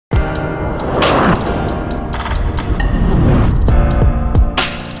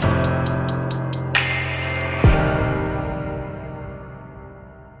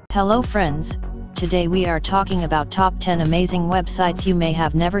Hello friends, today we are talking about top 10 amazing websites you may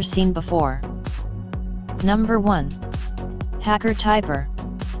have never seen before. Number 1. Hacker Typer.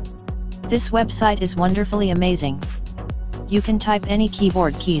 This website is wonderfully amazing. You can type any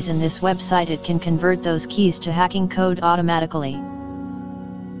keyboard keys in this website, it can convert those keys to hacking code automatically.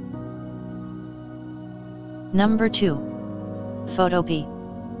 Number 2. Photopea.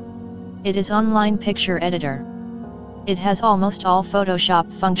 It is online picture editor. It has almost all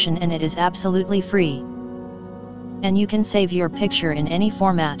Photoshop function and it is absolutely free. And you can save your picture in any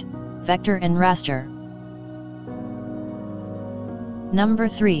format, vector and raster. Number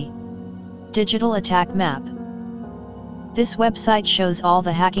 3. Digital Attack Map. This website shows all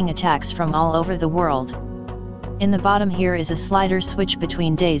the hacking attacks from all over the world. In the bottom here is a slider switch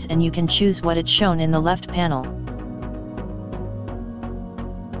between days and you can choose what it's shown in the left panel.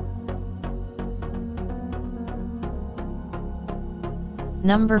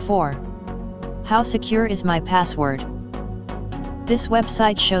 Number 4. How secure is my password? This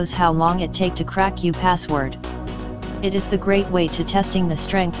website shows how long it takes to crack your password. It is the great way to testing the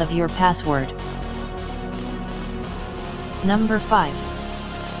strength of your password. Number 5.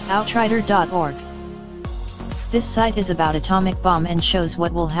 Outrider.org. This site is about atomic bomb and shows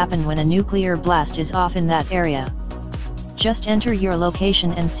what will happen when a nuclear blast is off in that area. Just enter your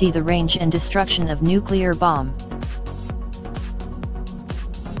location and see the range and destruction of nuclear bomb.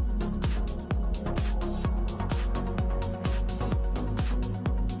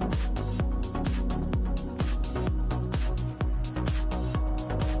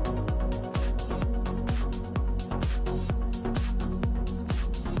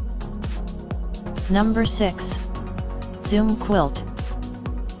 Number 6. Zoom Quilt.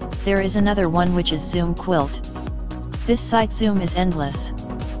 There is another one which is Zoom Quilt. This site zoom is endless.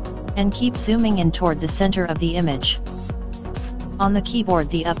 And keep zooming in toward the center of the image. On the keyboard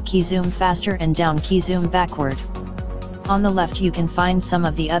the up key zoom faster and down key zoom backward. On the left you can find some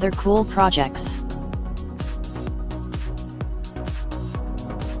of the other cool projects.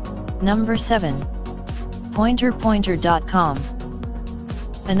 Number 7. Pointer.com.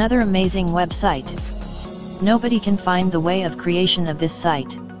 Another amazing website. Nobody can find the way of creation of this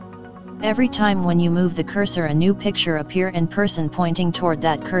site. Every time when you move the cursor a new picture appear and person pointing toward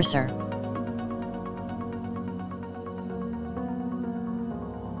that cursor.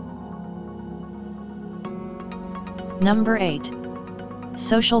 Number 8.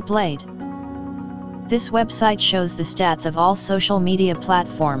 Social Blade. This website shows the stats of all social media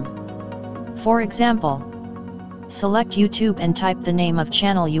platform. For example, select YouTube and type the name of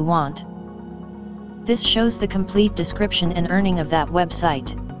channel you want. This shows the complete description and earning of that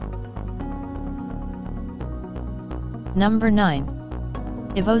website. Number 9.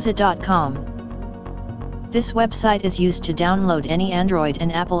 Evoza.com. This website is used to download any Android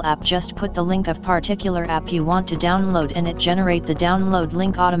and Apple app. Just put the link of particular app you want to download and it generate the download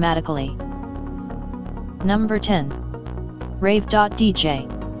link automatically. Number 10.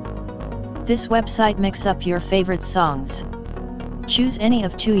 Rave.dj. This website mix up your favorite songs. Choose any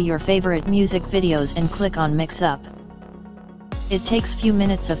of your favorite music videos and click on Mix Up. It takes few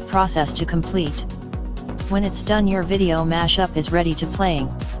minutes of process to complete. When it's done your video mashup is ready to playing.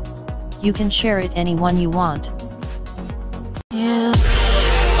 You can share it anyone you want.